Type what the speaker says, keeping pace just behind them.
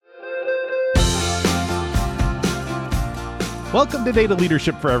Welcome to Data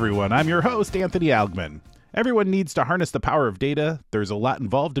Leadership for Everyone. I'm your host, Anthony Algman. Everyone needs to harness the power of data. There's a lot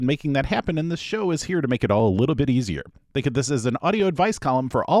involved in making that happen, and this show is here to make it all a little bit easier. Think of this as an audio advice column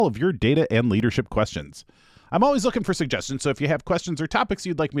for all of your data and leadership questions. I'm always looking for suggestions, so if you have questions or topics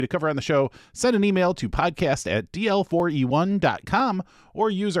you'd like me to cover on the show, send an email to podcast@dl4e1.com or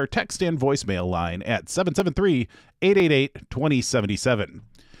use our text and voicemail line at 773-888-2077.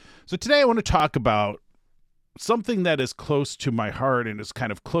 So today I want to talk about something that is close to my heart and is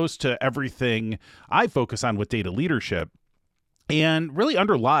kind of close to everything I focus on with data leadership, and really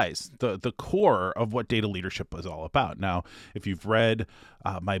underlies the core of what data leadership is all about. Now, if you've read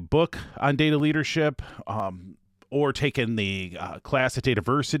my book on data leadership or taken the class at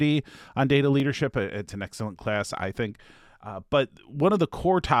Dataversity on data leadership, it's an excellent class, I think. But one of the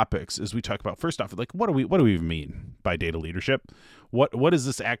core topics is we talk about, first off, like what do we even mean by data leadership? What is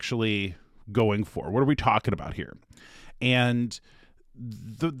this actually going for? What are we talking about here? And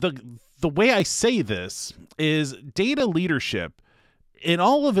the way I say this is data leadership in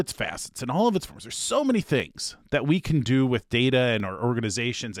all of its facets, in all of its forms. There's so many things that we can do with data and our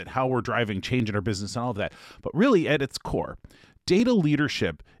organizations and how we're driving change in our business and all of that. But really at its core, data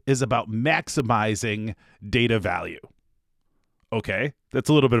leadership is about maximizing data value. Okay, that's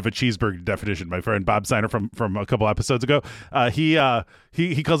a little bit of a cheeseburger definition. My friend Bob Seiner from a couple episodes ago, he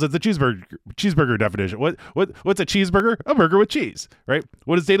calls it the cheeseburger definition. What's a cheeseburger? A burger with cheese, right?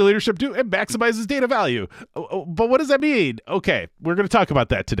 What does data leadership do? It maximizes data value. But what does that mean? Okay, we're going to talk about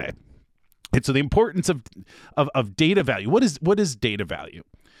that today. And so the importance of data value. What is data value,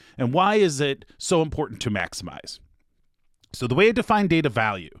 and why is it so important to maximize? So the way I define data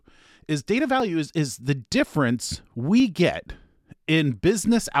value is the difference we get in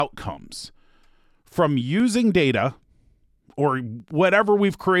business outcomes from using data or whatever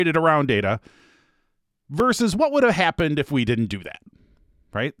we've created around data versus what would have happened if we didn't do that,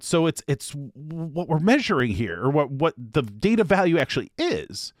 right? So it's what we're measuring here, or what the data value actually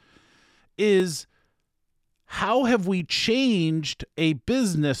is how have we changed a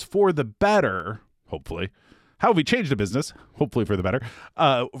business for the better, hopefully. How have we changed a business, hopefully for the better,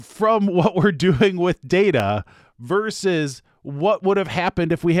 from what we're doing with data versus what would have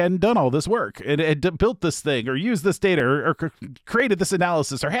happened if we hadn't done all this work and built this thing or used this data or created this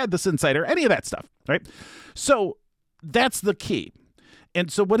analysis or had this insight or any of that stuff, right? So that's the key.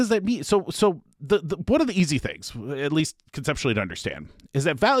 And so what does that mean? So one of the easy things, at least conceptually to understand, is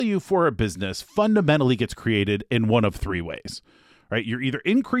that value for a business fundamentally gets created in one of three ways, right? You're either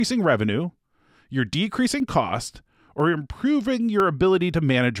increasing revenue, you're decreasing cost, or improving your ability to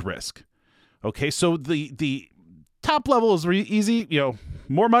manage risk. Okay, so the top level is easy.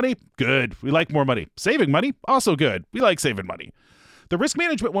 More money, good. We like more money. Saving money, also good. We like saving money. The risk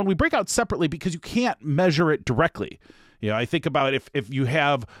management one we break out separately because you can't measure it directly. I think about if you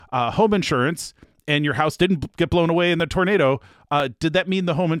have home insurance and your house didn't get blown away in the tornado, did that mean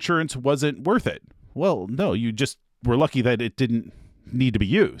the home insurance wasn't worth it? Well, no, you just were lucky that it didn't need to be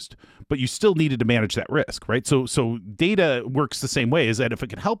used, but you still needed to manage that risk, right? So data works the same way, is that if it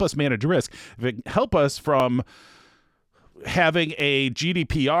can help us manage risk, if it can help us from having a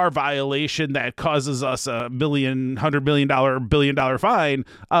GDPR violation that causes us $100 million, $1 billion fine,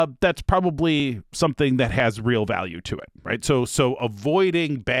 that's probably something that has real value to it, right? So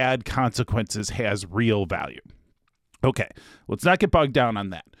avoiding bad consequences has real value. Okay, let's not get bogged down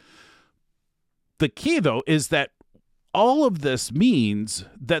on that. The key, though, is that all of this means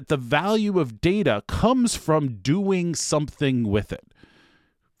that the value of data comes from doing something with it,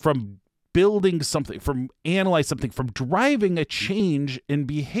 from building something, from analyzing something, from driving a change in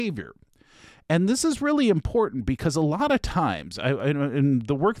behavior. And this is really important because a lot of times, in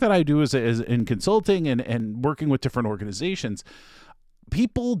the work that I do is in consulting and working with different organizations,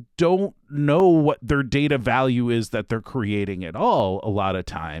 people don't know what their data value is that they're creating at all a lot of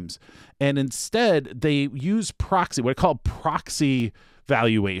times. And instead, they use what I call proxy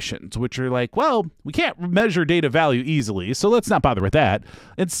valuations, which are like, well, we can't measure data value easily, so let's not bother with that.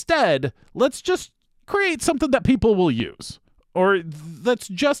 Instead, let's just create something that people will use. Or let's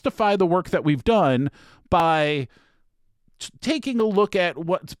justify the work that we've done by taking a look at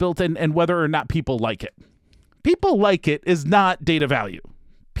what's built in and whether or not people like it. People like it is not data value.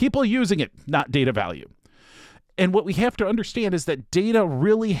 People using it, not data value. And what we have to understand is that data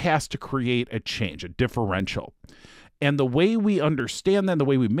really has to create a change, a differential. And the way we understand that, the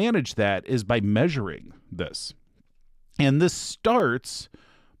way we manage that is by measuring this. And this starts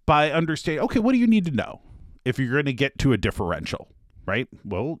by understanding, okay, what do you need to know if you're going to get to a differential, right?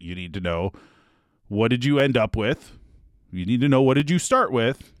 Well, you need to know, what did you end up with? You need to know, what did you start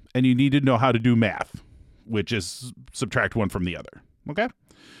with? And you need to know how to do math. which is subtract one from the other. Okay?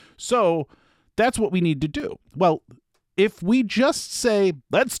 So that's what we need to do. Well, if we just say,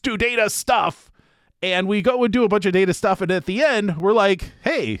 let's do data stuff, and we go and do a bunch of data stuff, and at the end, we're like,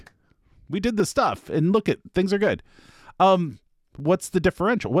 hey, we did this stuff, and look at things are good. What's the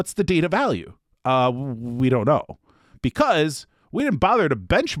differential? What's the data value? We don't know, because we didn't bother to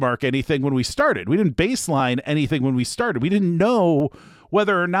benchmark anything when we started. We didn't baseline anything when we started. We didn't know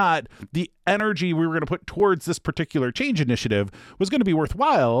whether or not the energy we were going to put towards this particular change initiative was going to be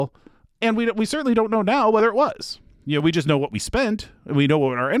worthwhile. And we certainly don't know now whether it was. We just know what we spent, and we know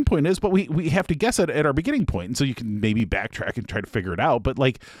what our endpoint is, but we have to guess it at our beginning point. And so you can maybe backtrack and try to figure it out. But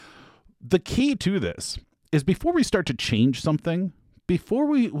like, the key to this is before we start to change something,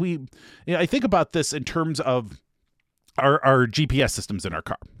 before I think about this in terms of our GPS systems in our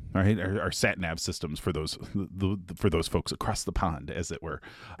car, right? Our sat nav systems for those folks across the pond, as it were.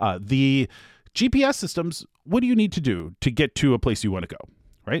 The GPS systems, what do you need to do to get to a place you want to go,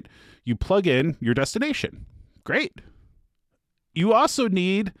 right? You plug in your destination. Great. You also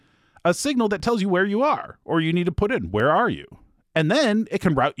need a signal that tells you where you are, or you need to put in, where are you? And then it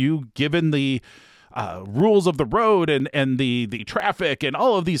can route you given the rules of the road and the traffic and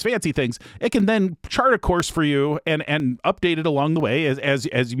all of these fancy things. It can then chart a course for you and update it along the way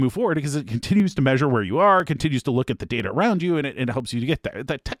as you move forward, because it continues to measure where you are, continues to look at the data around you, and it helps you to get there.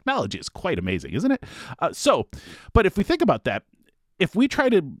 That technology is quite amazing, isn't it? But if we think about that, if we try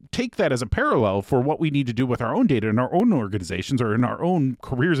to take that as a parallel for what we need to do with our own data in our own organizations or in our own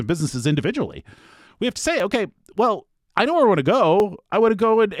careers and businesses individually, we have to say, okay, well, I know where I want to go. I want to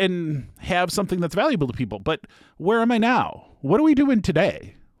go and have something that's valuable to people, but where am I now? What are we doing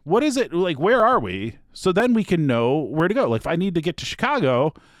today? What is it like? Where are we? So then we can know where to go. Like if I need to get to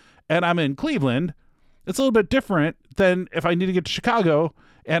Chicago and I'm in Cleveland, it's a little bit different than if I need to get to Chicago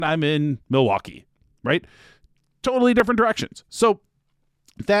and I'm in Milwaukee, right? Totally different directions. So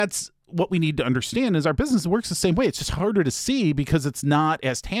that's what we need to understand is our business works the same way. It's just harder to see because it's not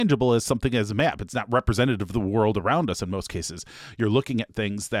as tangible as something as a map. It's not representative of the world around us in most cases. You're looking at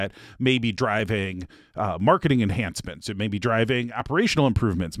things that may be driving marketing enhancements. It may be driving operational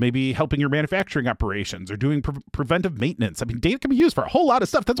improvements, maybe helping your manufacturing operations or doing preventive maintenance. I mean, data can be used for a whole lot of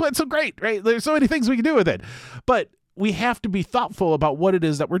stuff. That's why it's so great, right? There's so many things we can do with it. But we have to be thoughtful about what it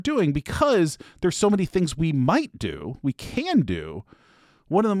is that we're doing because there's so many things we might do, we can do.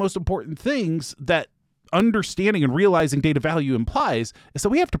 One of the most important things that understanding and realizing data value implies is that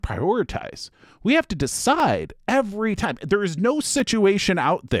we have to prioritize. We have to decide every time. There is no situation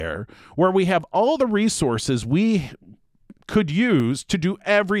out there where we have all the resources we could use to do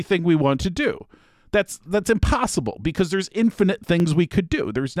everything we want to do. That's impossible because there's infinite things we could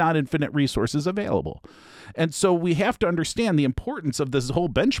do. There's not infinite resources available. And so we have to understand the importance of this whole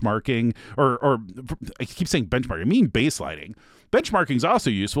benchmarking, or I keep saying benchmarking, I mean baselining. Benchmarking is also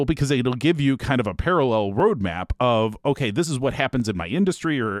useful because it'll give you kind of a parallel roadmap of, okay, this is what happens in my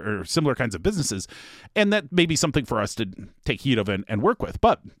industry or similar kinds of businesses. And that may be something for us to take heed of and work with.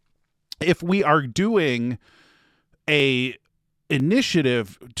 But if we are doing a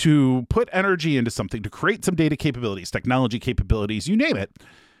initiative to put energy into something, to create some data capabilities, technology capabilities, you name it,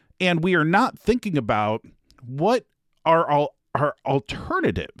 and we are not thinking about what are all our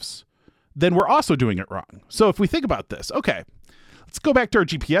alternatives, then we're also doing it wrong. So if we think about this, okay, let's go back to our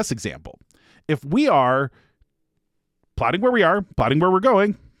GPS example. If we are plotting where we are, plotting where we're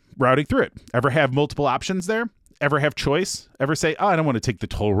going, routing through it, ever have multiple options there? Ever have choice? Ever say, oh, I don't want to take the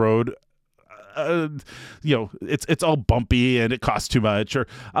toll road. It's all bumpy and it costs too much, or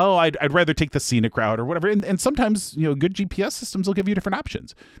I'd rather take the scenic route or whatever. And sometimes good GPS systems will give you different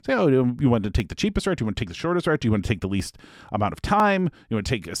options. Say, you want to take the cheapest route? Do you want to take the shortest route? Do you want to take the least amount of time? You want to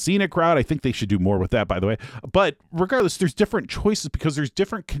take a scenic route? I think they should do more with that, by the way. But regardless, there's different choices because there's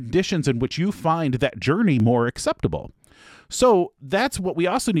different conditions in which you find that journey more acceptable. So that's what we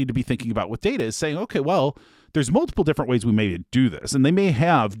also need to be thinking about with data, is saying, okay, well, there's multiple different ways we may do this, and they may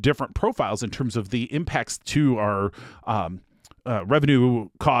have different profiles in terms of the impacts to our revenue,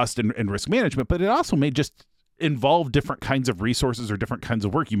 cost, and risk management, but it also may just involve different kinds of resources or different kinds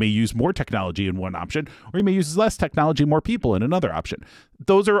of work. You may use more technology in one option, or you may use less technology, more people in another option.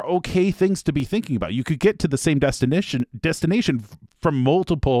 Those are okay things to be thinking about. You could get to the same destination from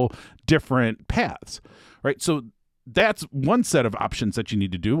multiple different paths, right? So that's one set of options that you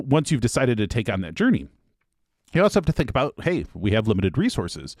need to do once you've decided to take on that journey. You also have to think about, hey, we have limited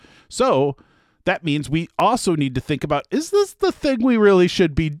resources. So that means we also need to think about, is this the thing we really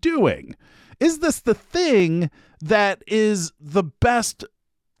should be doing? Is this the thing that is the best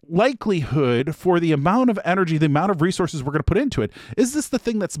likelihood for the amount of energy, the amount of resources we're going to put into it, is this the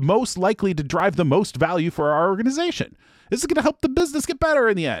thing that's most likely to drive the most value for our organization? Is it going to help the business get better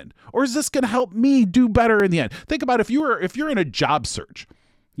in the end? Or is this going to help me do better in the end? Think about if you're in a job search,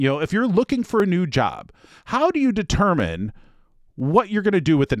 if you're looking for a new job, how do you determine what you're going to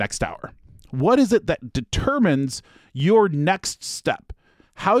do with the next hour? What is it that determines your next step?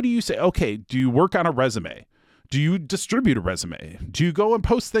 How do you say, okay, do you work on a resume? Do you distribute a resume? Do you go and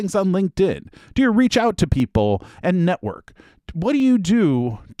post things on LinkedIn? Do you reach out to people and network? What do you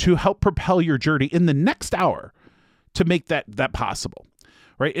do to help propel your journey in the next hour to make that possible?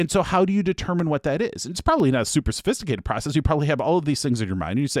 Right. And so how do you determine what that is? It's probably not a super sophisticated process. You probably have all of these things in your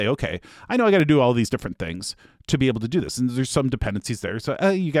mind and you say, okay, I know I got to do all these different things to be able to do this. And there's some dependencies there. So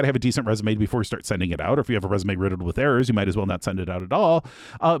you got to have a decent resume before you start sending it out. Or if you have a resume riddled with errors, you might as well not send it out at all.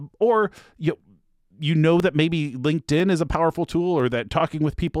 Or you know that maybe LinkedIn is a powerful tool, or that talking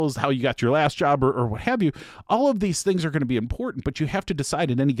with people is how you got your last job, or what have you. All of these things are going to be important, but you have to decide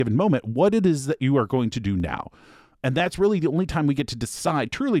at any given moment what it is that you are going to do now. And that's really the only time we get to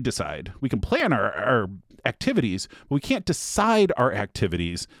truly decide. We can plan our activities, but we can't decide our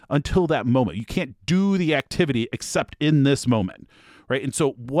activities until that moment. You can't do the activity except in this moment, right? And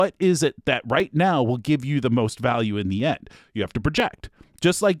so what is it that right now will give you the most value in the end? You have to project.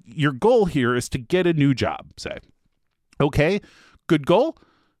 Just like your goal here is to get a new job, say. Okay, good goal.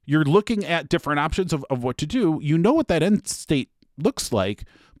 You're looking at different options of what to do. You know what that end state looks like,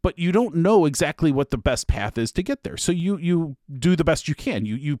 but you don't know exactly what the best path is to get there. So you do the best you can.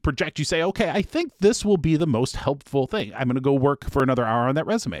 You project, you say, okay, I think this will be the most helpful thing. I'm going to go work for another hour on that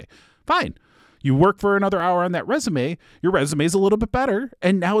resume. Fine. You work for another hour on that resume, your resume is a little bit better,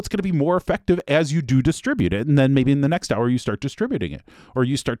 and now it's going to be more effective as you do distribute it. And then maybe in the next hour, you start distributing it, or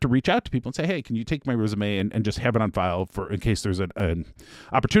you start to reach out to people and say, hey, can you take my resume and just have it on file in case there's an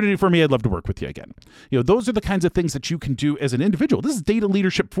opportunity for me? I'd love to work with you again. Those are the kinds of things that you can do as an individual. This is data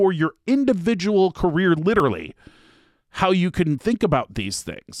leadership for your individual career, literally, how you can think about these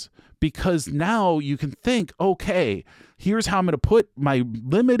things. Because now you can think, okay, here's how I'm going to put my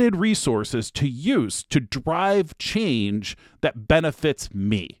limited resources to use to drive change that benefits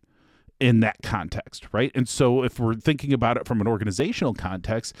me in that context, right? And so if we're thinking about it from an organizational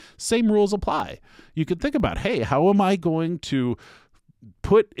context, same rules apply. You can think about, hey, how am I going to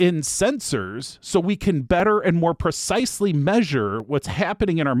put in sensors so we can better and more precisely measure what's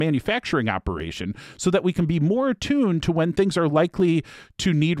happening in our manufacturing operation so that we can be more attuned to when things are likely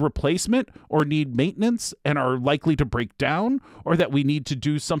to need replacement or need maintenance and are likely to break down, or that we need to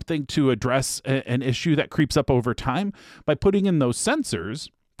do something to address an issue that creeps up over time. By putting in those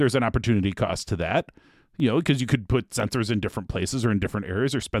sensors, there's an opportunity cost to that, because you could put sensors in different places or in different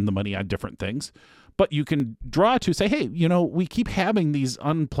areas or spend the money on different things. But you can draw to say, hey, we keep having these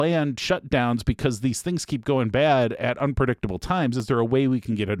unplanned shutdowns because these things keep going bad at unpredictable times. Is there a way we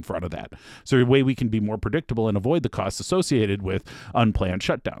can get in front of that? Is there a way we can be more predictable and avoid the costs associated with unplanned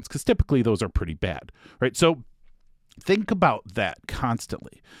shutdowns? Because typically those are pretty bad, right? So think about that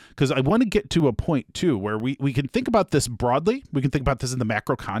constantly, because I want to get to a point too where we can think about this broadly. We can think about this in the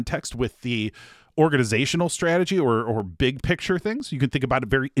macro context with the organizational strategy or big picture things. You can think about it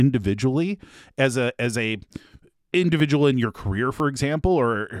very individually as a individual in your career, for example,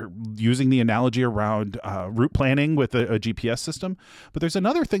 or using the analogy around route planning with a GPS system. But there's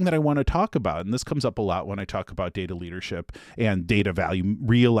another thing that I want to talk about, and this comes up a lot when I talk about data leadership and data value,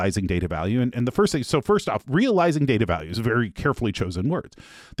 realizing data value. And the first thing, so first off, realizing data value is very carefully chosen words.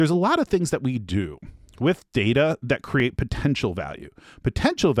 There's a lot of things that we do with data that create potential value.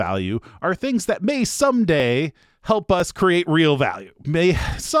 Potential value are things that may someday help us create real value, may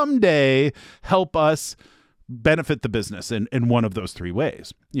someday help us benefit the business in one of those three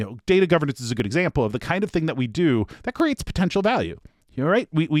ways. Data governance is a good example of the kind of thing that we do that creates potential value. Right?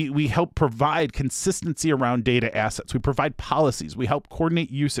 We help provide consistency around data assets. We provide policies. We help coordinate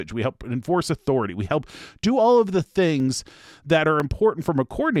usage. We help enforce authority. We help do all of the things that are important from a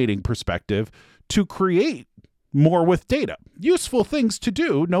coordinating perspective to create more with data. Useful things to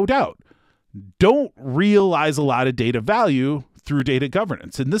do, no doubt. Don't realize a lot of data value through data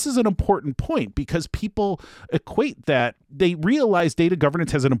governance. And this is an important point because people equate that. They realize data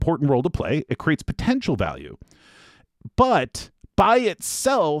governance has an important role to play. It creates potential value. But by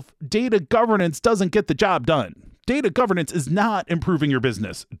itself, data governance doesn't get the job done. Data governance is not improving your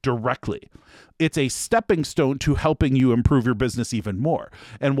business directly. It's a stepping stone to helping you improve your business even more.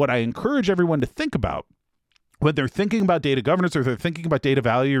 And what I encourage everyone to think about when they're thinking about data governance or they're thinking about data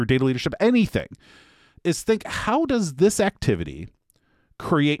value or data leadership, anything, is think, how does this activity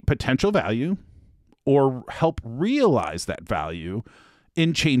create potential value or help realize that value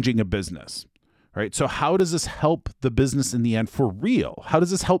in changing a business, right? So how does this help the business in the end for real? How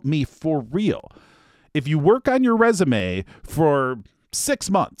does this help me for real? If you work on your resume for 6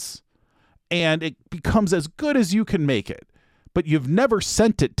 months and it becomes as good as you can make it, but you've never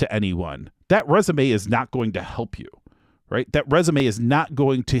sent it to anyone, that resume is not going to help you, right? That resume is not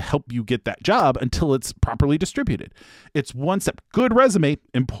going to help you get that job until it's properly distributed. It's one step. Good resume,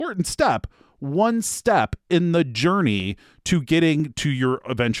 important step, one step in the journey to getting to your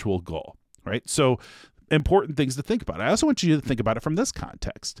eventual goal, right? So important things to think about. I also want you to think about it from this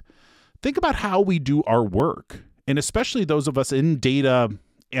context. Think about how we do our work, and especially those of us in data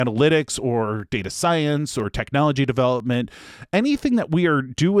analytics or data science or technology development, anything that we are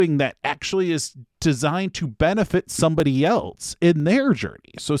doing that actually is designed to benefit somebody else in their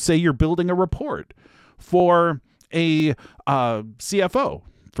journey. So say you're building a report for a CFO,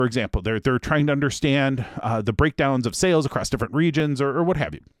 for example. They're trying to understand the breakdowns of sales across different regions or what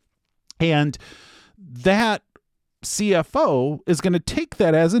have you. And that CFO is going to take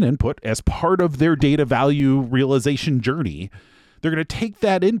that as an input as part of their data value realization journey. They're going to take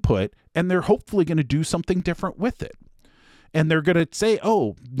that input and they're hopefully going to do something different with it. And they're going to say,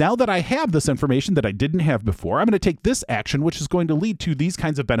 oh, now that I have this information that I didn't have before, I'm going to take this action, which is going to lead to these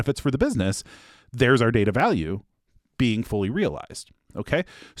kinds of benefits for the business. There's our data value being fully realized. Okay.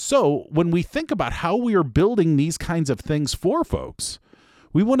 So when we think about how we are building these kinds of things for folks,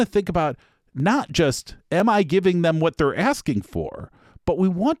 we want to think about not just, am I giving them what they're asking for, but we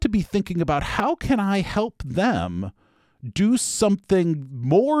want to be thinking about how can I help them do something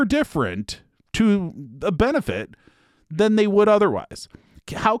more different to a benefit than they would otherwise?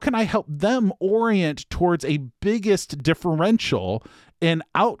 How can I help them orient towards a biggest differential in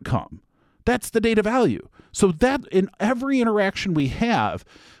outcome? That's the data value. So that in every interaction we have,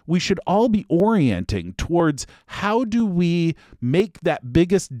 we should all be orienting towards how do we make that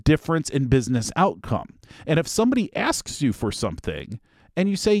biggest difference in business outcome? And if somebody asks you for something and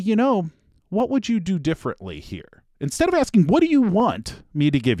you say, what would you do differently here? Instead of asking, what do you want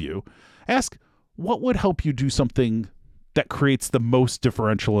me to give you? Ask, what would help you do something that creates the most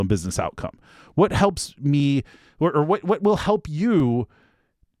differential in business outcome? What helps me, or what will help you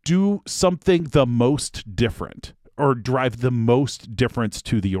do something the most different or drive the most difference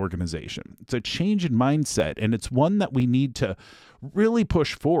to the organization? It's a change in mindset, and it's one that we need to really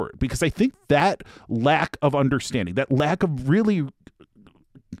push forward, because I think that lack of understanding, that lack of really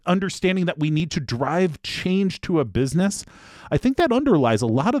understanding that we need to drive change to a business, I think that underlies a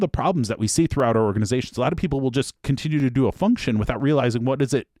lot of the problems that we see throughout our organizations. A lot of people will just continue to do a function without realizing what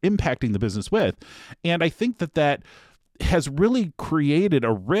is it impacting the business with. And I think that has really created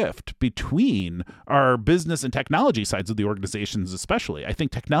a rift between our business and technology sides of the organizations, especially. I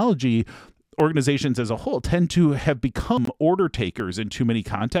think technology organizations as a whole tend to have become order takers in too many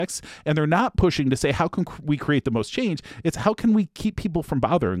contexts, and they're not pushing to say, how can we create the most change? It's how can we keep people from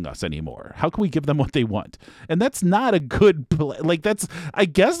bothering us anymore? How can we give them what they want? And that's not a good, I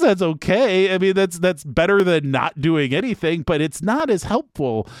guess that's okay. I mean, that's better than not doing anything, but it's not as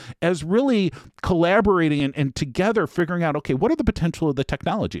helpful as really collaborating and together figuring out, okay, what are the potential of the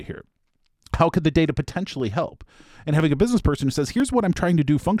technology here? How could the data potentially help? And having a business person who says, here's what I'm trying to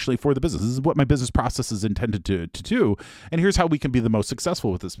do functionally for the business. This is what my business process is intended to do. And here's how we can be the most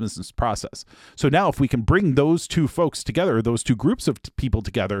successful with this business process. So now if we can bring those two folks together, those two groups of people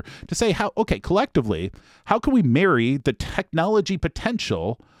together to say, collectively, how can we marry the technology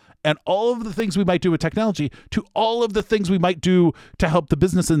potential and all of the things we might do with technology to all of the things we might do to help the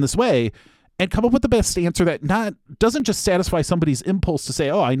business in this way, and come up with the best answer that doesn't just satisfy somebody's impulse to say,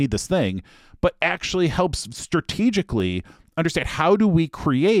 oh, I need this thing, but actually helps strategically understand how do we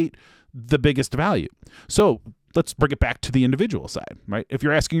create the biggest value. So let's bring it back to the individual side, right? If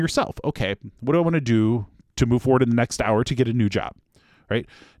you're asking yourself, okay, what do I want to do to move forward in the next hour to get a new job, right?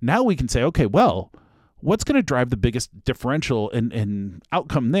 Now we can say, okay, well, what's going to drive the biggest differential in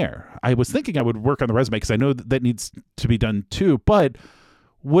outcome there? I was thinking I would work on the resume because I know that needs to be done too, but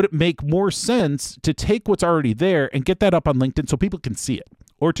would it make more sense to take what's already there and get that up on LinkedIn so people can see it?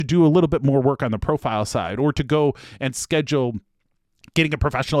 Or to do a little bit more work on the profile side, or to go and schedule getting a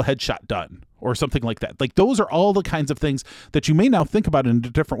professional headshot done or something like that? Like, those are all the kinds of things that you may now think about in a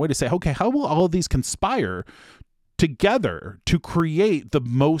different way to say, okay, how will all of these conspire together to create the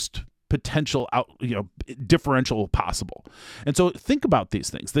most potential differential possible? And so think about these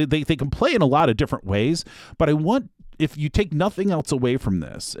things. They can play in a lot of different ways, but I want, if you take nothing else away from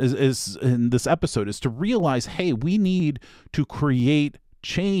this, is in this episode, is to realize, hey, we need to create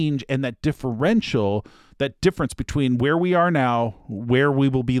change, and that differential, that difference between where we are now, where we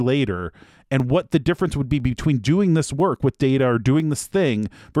will be later, and what the difference would be between doing this work with data or doing this thing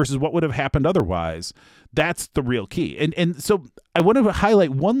versus what would have happened otherwise. That's the real key. And so I want to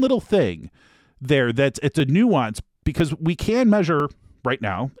highlight one little thing there it's a nuance, because we can measure right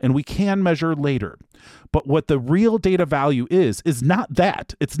now and we can measure later. But what the real data value is not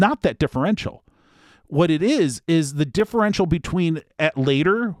that. It's not that differential. What it is the differential between at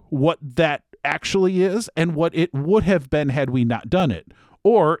later, what that actually is, and what it would have been had we not done it.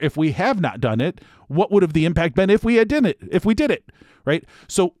 Or if we have not done it, what would have the impact been if we did it, right?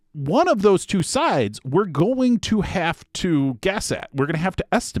 So one of those two sides, we're going to have to guess at. We're going to have to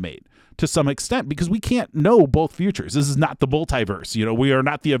estimate to some extent, because we can't know both futures. This is not the multiverse. We are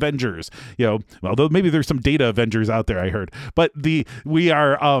not the Avengers, although maybe there's some data Avengers out there, I heard, but we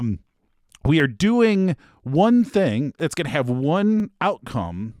are doing one thing that's going to have one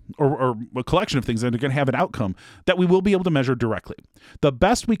outcome, or a collection of things that are going to have an outcome that we will be able to measure directly. The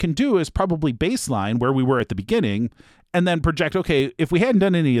best we can do is probably baseline where we were at the beginning, and then project, okay, if we hadn't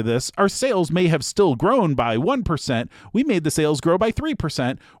done any of this, our sales may have still grown by 1%. We made the sales grow by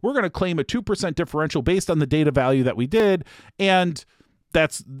 3%. We're going to claim a 2% differential based on the data value that we did, and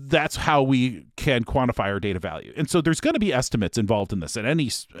that's how we can quantify our data value. And so there's going to be estimates involved in this at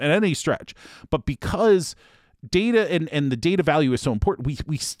any stretch. But because data and the data value is so important,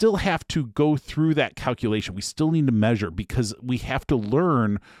 we still have to go through that calculation. We still need to measure, because we have to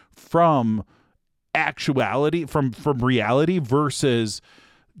learn from actuality, from reality, versus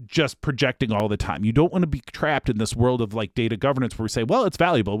just projecting all the time. You don't want to be trapped in this world of like data governance where we say, well, it's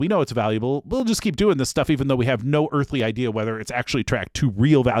valuable. We know it's valuable. We'll just keep doing this stuff even though we have no earthly idea whether it's actually tracked to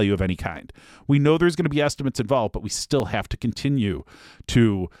real value of any kind. We know there's going to be estimates involved, but we still have to continue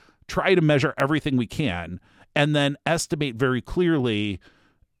to try to measure everything we can and then estimate very clearly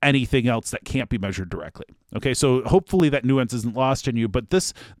anything else that can't be measured directly. Okay, so hopefully that nuance isn't lost in you, but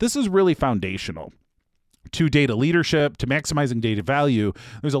this is really foundational to data leadership, to maximizing data value.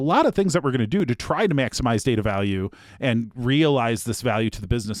 There's a lot of things that we're going to do to try to maximize data value and realize this value to the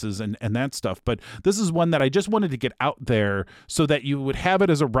businesses and that stuff. But this is one that I just wanted to get out there so that you would have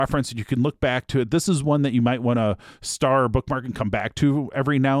it as a reference and you can look back to it. This is one that you might want to star or bookmark and come back to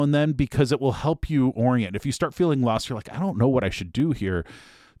every now and then, because it will help you orient. If you start feeling lost, you're like, I don't know what I should do here.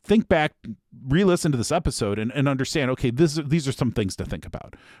 Think back, re-listen to this episode and understand, okay, these are some things to think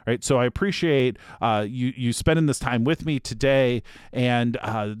about, right? So I appreciate you spending this time with me today. And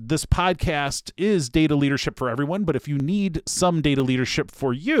this podcast is data leadership for everyone. But if you need some data leadership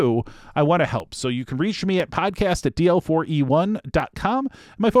for you, I want to help. So you can reach me at podcast@dl4e1.com.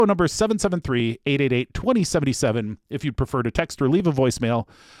 My phone number is 773-888-2077 if you'd prefer to text or leave a voicemail.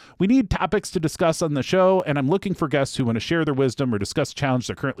 We need topics to discuss on the show, and I'm looking for guests who want to share their wisdom or discuss a challenge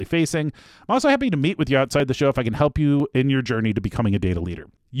they're currently facing. I'm also happy to meet with you outside the show if I can help you in your journey to becoming a data leader.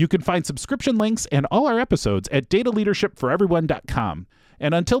 You can find subscription links and all our episodes at dataleadershipforeveryone.com.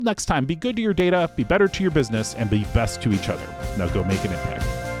 And until next time, be good to your data, be better to your business, and be best to each other. Now go make an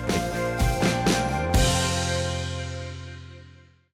impact.